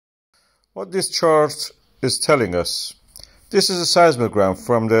What this chart is telling us, this is a seismogram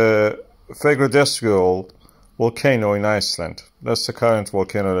from the Fagradalsfjall volcano in Iceland. That's the current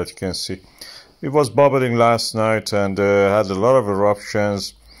volcano that you can see. It was bubbling last night and had a lot of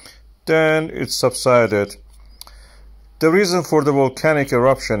eruptions. Then it subsided. The reason for the volcanic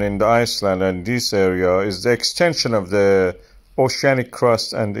eruption in the Iceland and this area is the extension of the oceanic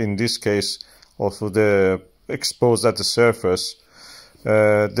crust, and in this case also the exposed at the surface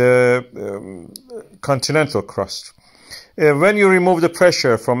the continental crust. When you remove the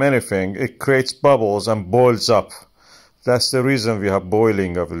pressure from anything, it creates bubbles and boils up. That's the reason we have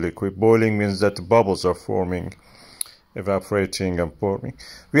boiling of a liquid. Boiling means that the bubbles are forming, evaporating and forming.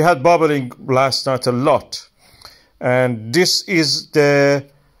 We had bubbling last night a lot, and this is the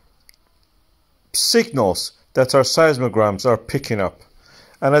signals that our seismograms are picking up.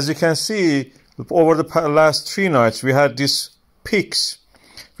 And as you can see, over the last 3 nights we had these peaks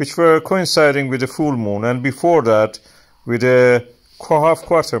which were coinciding with the full moon, and before that with a half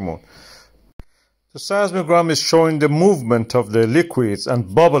quarter moon. The seismogram is showing the movement of the liquids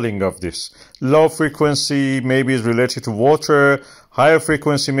and bubbling of this. Low frequency maybe is related to water, higher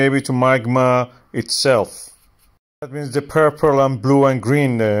frequency maybe to magma itself. That means the purple and blue and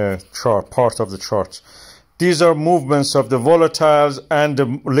green part of the chart. These are movements of the volatiles and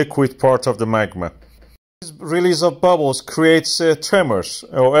the liquid part of the magma. This release of bubbles creates tremors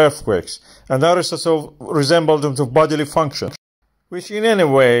or earthquakes, and that is also resemble them to bodily function, which in any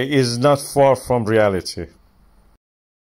way is not far from reality.